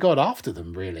have they got after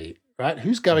them, really? Right?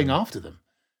 Who's going after them?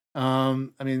 I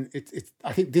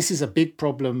think this is a big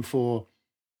problem for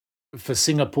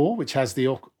Singapore, which has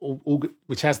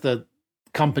the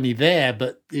company there,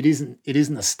 but it isn't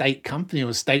a state company or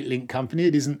a state-linked company.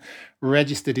 It isn't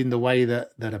registered in the way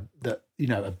that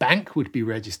a bank would be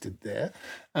registered there,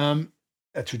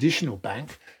 a traditional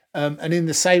bank. And in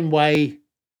the same way,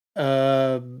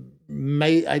 they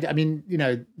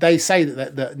say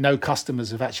that no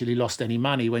customers have actually lost any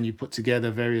money when you put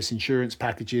together various insurance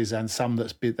packages and some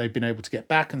they've been able to get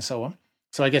back and so on.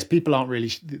 So I guess people aren't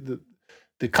really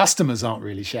the customers aren't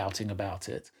really shouting about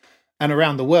it. And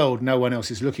around the world, no one else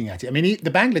is looking at it. I mean,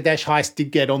 the Bangladesh heist did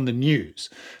get on the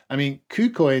news. I mean,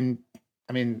 KuCoin,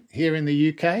 here in the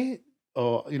UK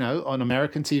or, on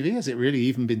American TV, has it really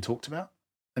even been talked about?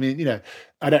 I mean,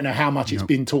 I don't know how much it's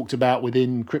been talked about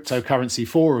within cryptocurrency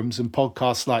forums and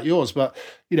podcasts like yours, but,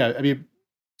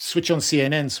 switch on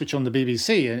CNN, switch on the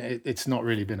BBC, and it's not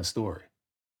really been a story.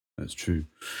 That's true.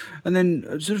 And then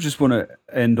I sort of just want to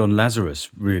end on Lazarus,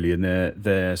 really, and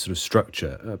their sort of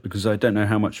structure, because I don't know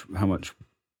how much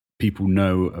people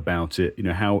know about it.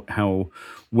 How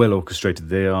well orchestrated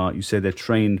they are. You say they're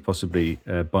trained possibly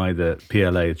by the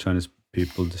PLA, China's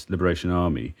People's Liberation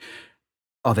Army.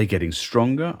 Are they getting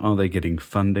stronger? Are they getting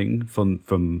funding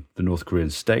from the North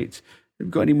Korean state? Have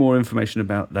you got any more information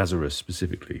about Lazarus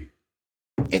specifically?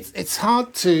 It's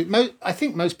hard to. I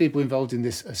think most people involved in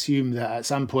this assume that at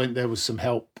some point there was some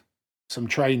help, some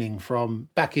training from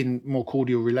back in more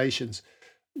cordial relations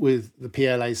with the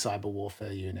PLA cyber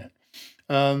warfare unit,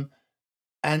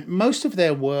 and most of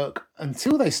their work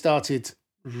until they started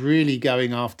really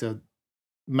going after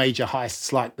major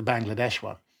heists like the Bangladesh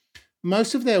one.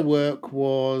 Most of their work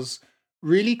was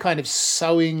really kind of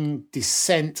sowing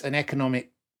dissent and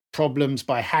economic problems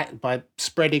by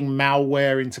spreading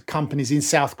malware into companies in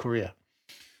South Korea.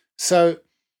 So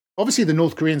obviously the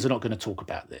North Koreans are not going to talk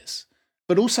about this,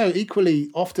 but also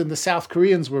equally often the South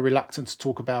Koreans were reluctant to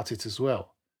talk about it as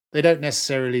well. They don't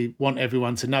necessarily want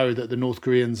everyone to know that the North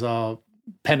Koreans are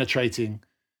penetrating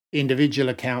individual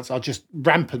accounts, are just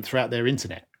rampant throughout their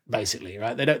internet, basically,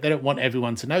 right? They don't want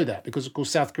everyone to know that because, of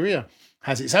course, South Korea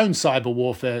has its own cyber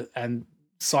warfare and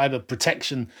cyber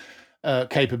protection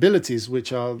capabilities,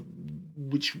 which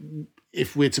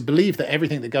if we're to believe that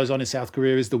everything that goes on in South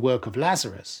Korea is the work of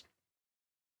Lazarus,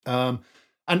 and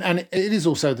it is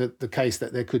also the case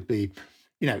that there could be,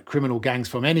 criminal gangs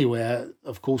from anywhere,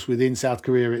 of course, within South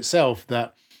Korea itself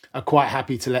that are quite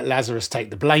happy to let Lazarus take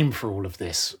the blame for all of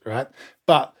this, right?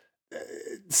 But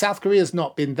South Korea's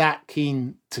not been that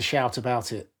keen to shout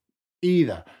about it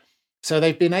either. So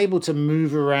they've been able to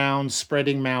move around,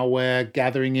 spreading malware,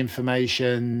 gathering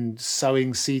information,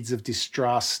 sowing seeds of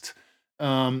distrust.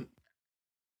 And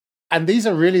these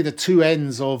are really the two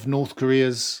ends of North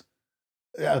Korea's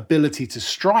ability to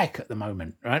strike at the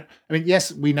moment, right? I mean,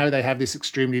 yes, we know they have this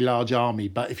extremely large army,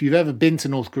 but if you've ever been to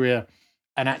North Korea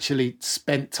and actually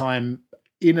spent time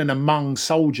in and among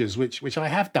soldiers, which I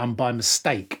have done by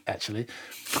mistake, actually,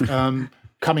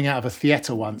 coming out of a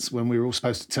theatre once when we were all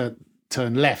supposed to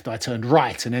turn left, I turned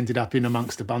right and ended up in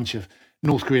amongst a bunch of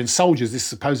North Korean soldiers, this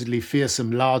supposedly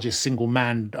fearsome, largest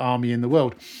single-manned army in the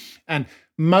world. And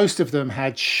most of them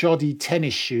had shoddy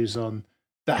tennis shoes on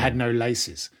that had no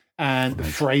laces. And the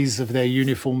frays of their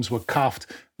uniforms were cuffed.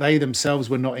 They themselves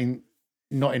were not in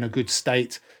a good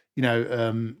state,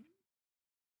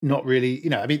 not really,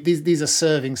 these are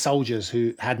serving soldiers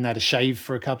who hadn't had a shave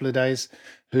for a couple of days,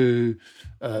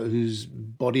 whose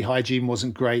body hygiene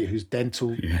wasn't great, whose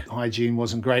dental hygiene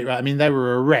wasn't great, right? I mean, they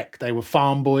were a wreck. They were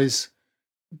farm boys,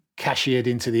 cashiered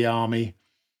into the army,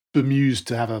 bemused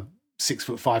to have a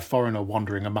 6'5" foreigner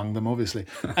wandering among them, obviously,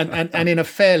 and in a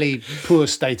fairly poor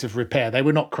state of repair. They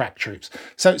were not crack troops.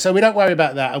 So we don't worry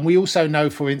about that. And we also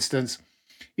know, for instance,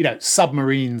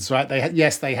 submarines, right?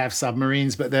 They have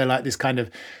submarines, but they're like this kind of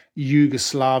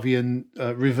Yugoslavian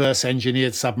reverse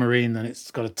engineered submarine, and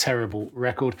it's got a terrible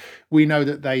record. We know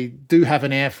that they do have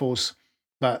an air force,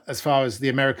 but as far as the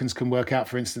Americans can work out,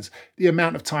 for instance, the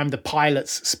amount of time the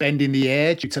pilots spend in the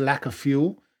air due to lack of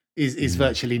fuel is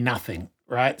virtually nothing.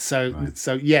 Right. So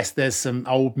yes, there's some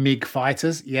old MiG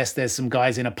fighters. Yes, there's some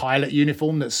guys in a pilot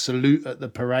uniform that salute at the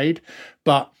parade.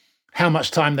 But how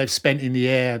much time they've spent in the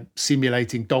air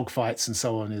simulating dogfights and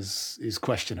so on is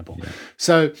questionable. Yeah.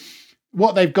 So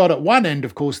what they've got at one end,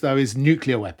 of course, though, is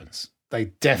nuclear weapons. They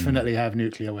definitely have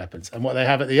nuclear weapons. And what they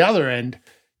have at the other end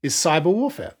is cyber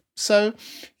warfare. So,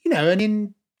 and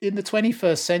in the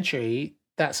 21st century,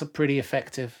 that's a pretty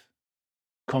effective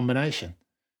combination.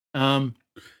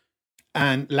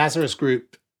 And Lazarus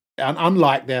Group,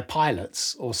 unlike their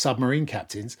pilots or submarine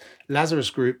captains, Lazarus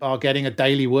Group are getting a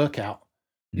daily workout,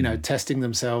 testing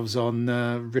themselves on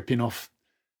ripping off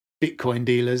Bitcoin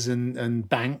dealers and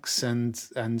banks and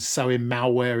sowing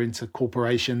malware into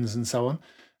corporations and so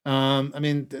on.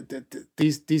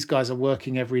 These guys are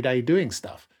working every day doing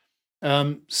stuff.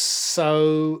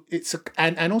 So it's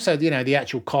and also the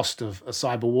actual cost of a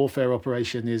cyber warfare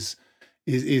operation is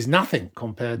nothing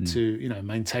compared to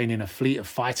maintaining a fleet of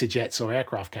fighter jets or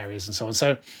aircraft carriers and so on.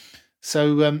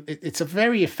 So it's a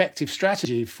very effective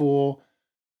strategy for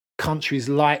countries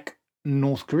like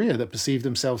North Korea that perceive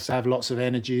themselves to have lots of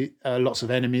energy, lots of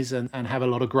enemies, and have a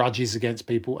lot of grudges against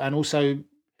people, and also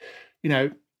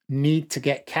need to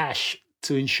get cash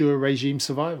to ensure regime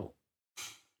survival.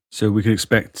 So we can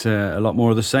expect a lot more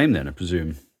of the same then, I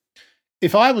presume.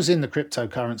 If I was in the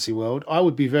cryptocurrency world, I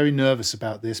would be very nervous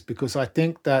about this, because I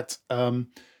think that,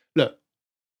 look,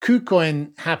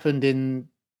 KuCoin happened in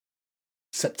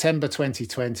September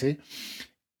 2020.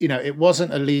 It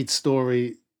wasn't a lead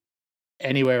story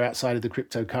anywhere outside of the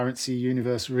cryptocurrency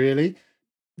universe, really.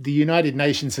 The United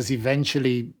Nations has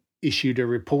eventually issued a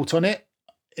report on it.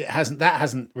 That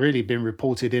hasn't really been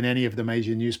reported in any of the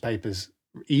major newspapers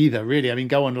either, really. I mean,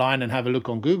 go online and have a look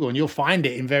on Google, and you'll find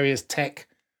it in various tech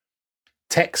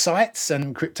sites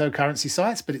and cryptocurrency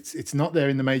sites, but it's not there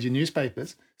in the major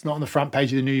newspapers. It's not on the front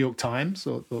page of the New York Times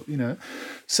or.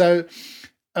 So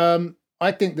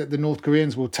I think that the North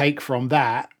Koreans will take from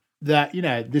that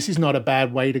this is not a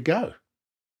bad way to go,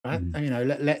 right?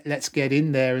 Let's get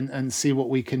in there and see what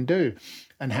we can do,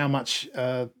 and how much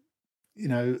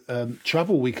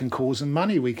trouble we can cause and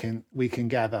money we can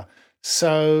gather.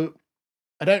 So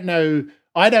I don't know.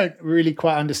 I don't really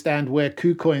quite understand where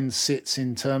KuCoin sits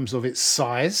in terms of its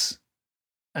size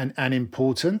and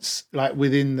importance, like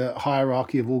within the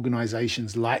hierarchy of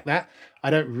organizations like that. I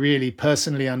don't really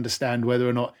personally understand whether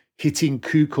or not hitting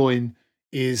KuCoin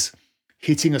is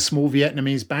hitting a small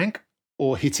Vietnamese bank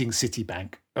or hitting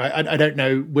Citibank. I don't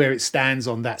know where it stands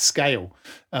on that scale.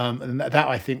 And that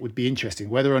I think would be interesting,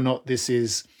 whether or not this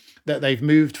is that they've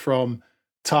moved from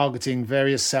targeting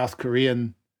various South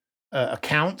Korean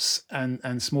accounts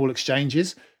and small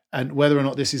exchanges, and whether or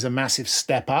not this is a massive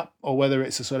step up, or whether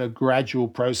it's a sort of gradual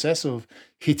process of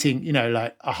hitting,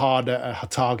 like a harder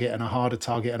target and a harder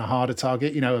target and a harder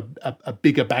target, a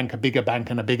bigger bank and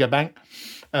a bigger bank.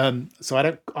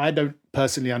 So I don't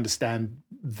personally understand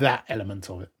that element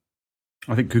of it.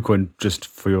 I think KuCoin, just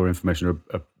for your information,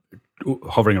 are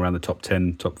hovering around the top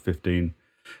 10, top 15.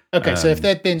 Okay, so if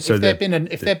there'd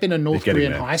been a North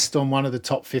Korean heist on one of the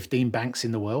top 15 banks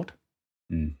in the world,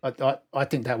 I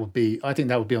think that would be on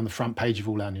the front page of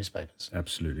all our newspapers.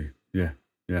 Absolutely, yeah,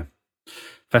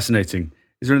 fascinating.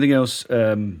 Is there anything else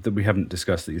that we haven't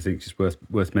discussed that you think is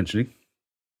worth mentioning?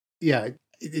 Yeah,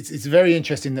 it's very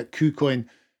interesting that KuCoin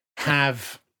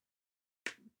have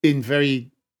been very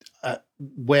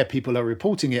where people are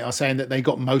reporting it are saying that they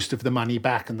got most of the money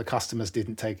back and the customers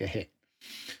didn't take a hit.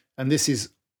 And this is,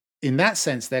 in that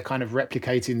sense, they're kind of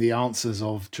replicating the answers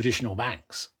of traditional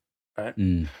banks, right?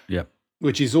 Yeah.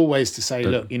 Which is always to say,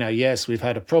 look, yes, we've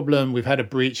had a problem, we've had a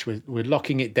breach, we're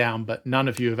locking it down, but none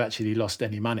of you have actually lost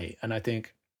any money. And I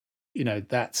think,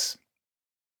 that's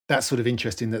sort of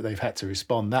interesting that they've had to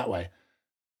respond that way.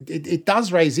 It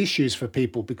does raise issues for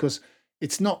people, because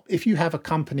it's not, if you have a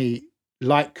company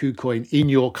like KuCoin in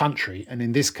your country, and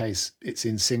in this case, it's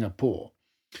in Singapore,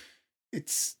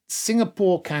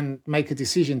 Singapore can make a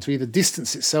decision to either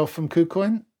distance itself from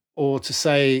KuCoin or to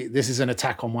say this is an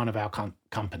attack on one of our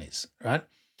companies, right?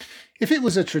 If it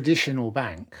was a traditional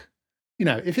bank,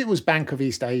 if it was Bank of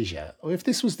East Asia, or if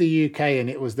this was the UK and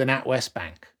it was the NatWest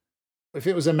Bank, if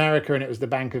it was America and it was the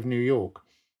Bank of New York,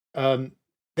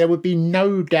 there would be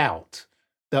no doubt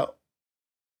that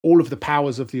all of the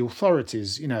powers of the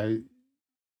authorities,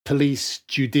 police,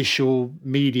 judicial,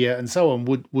 media, and so on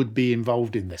would be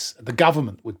involved in this. The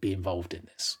government would be involved in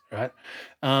this, right?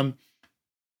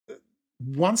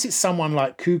 once it's someone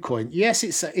like KuCoin, yes,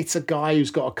 it's a guy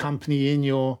who's got a company in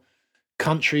your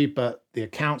country, but the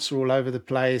accounts are all over the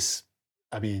place.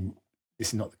 I mean, this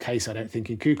is not the case, I don't think,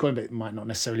 in KuCoin, but it might not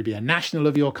necessarily be a national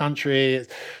of your country.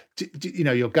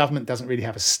 Your government doesn't really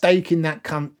have a stake in that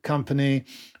company.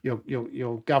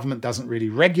 Your government doesn't really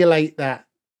regulate that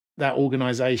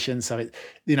organization. So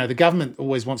the government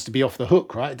always wants to be off the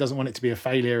hook, right? It doesn't want it to be a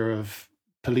failure of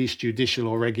police, judicial,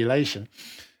 or regulation.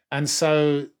 And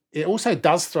so it also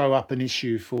does throw up an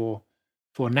issue for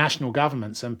national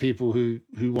governments and people who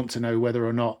want to know whether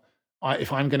or not,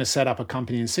 if I'm going to set up a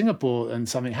company in Singapore and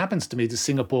something happens to me, does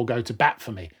Singapore go to bat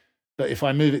for me? But if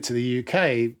I move it to the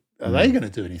UK, are they going to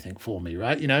do anything for me,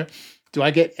 right? Do I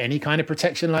get any kind of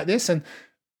protection like this? And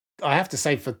I have to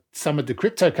say, for some of the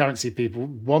cryptocurrency people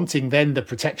wanting then the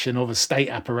protection of a state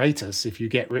apparatus, if you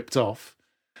get ripped off,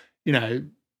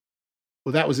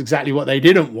 well, that was exactly what they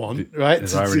didn't want, right?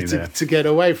 To get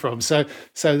away from. So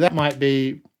that might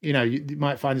be, you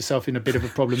might find yourself in a bit of a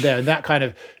problem there. And that kind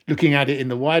of looking at it in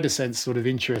the wider sense sort of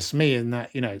interests me, in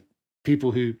that,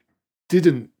 people who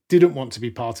didn't want to be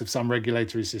part of some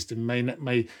regulatory system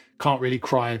can't really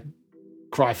cry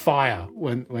fire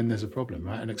when there's a problem,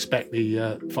 right? And expect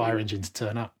the fire engine to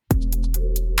turn up.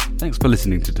 Thanks for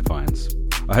listening to Defiance.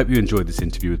 I hope you enjoyed this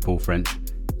interview with Paul French.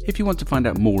 If you want to find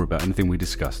out more about anything we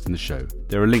discussed in the show,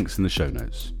 there are links in the show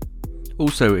notes.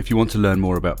 Also, if you want to learn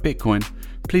more about Bitcoin,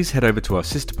 please head over to our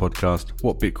sister podcast,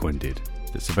 What Bitcoin Did,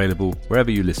 that's available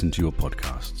wherever you listen to your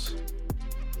podcasts.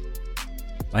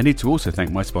 I need to also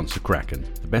thank my sponsor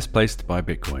Kraken, the best place to buy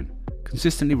Bitcoin,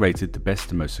 consistently rated the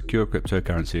best and most secure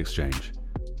cryptocurrency exchange.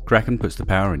 Kraken puts the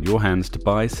power in your hands to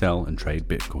buy, sell and trade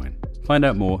Bitcoin. Find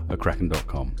out more at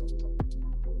kraken.com.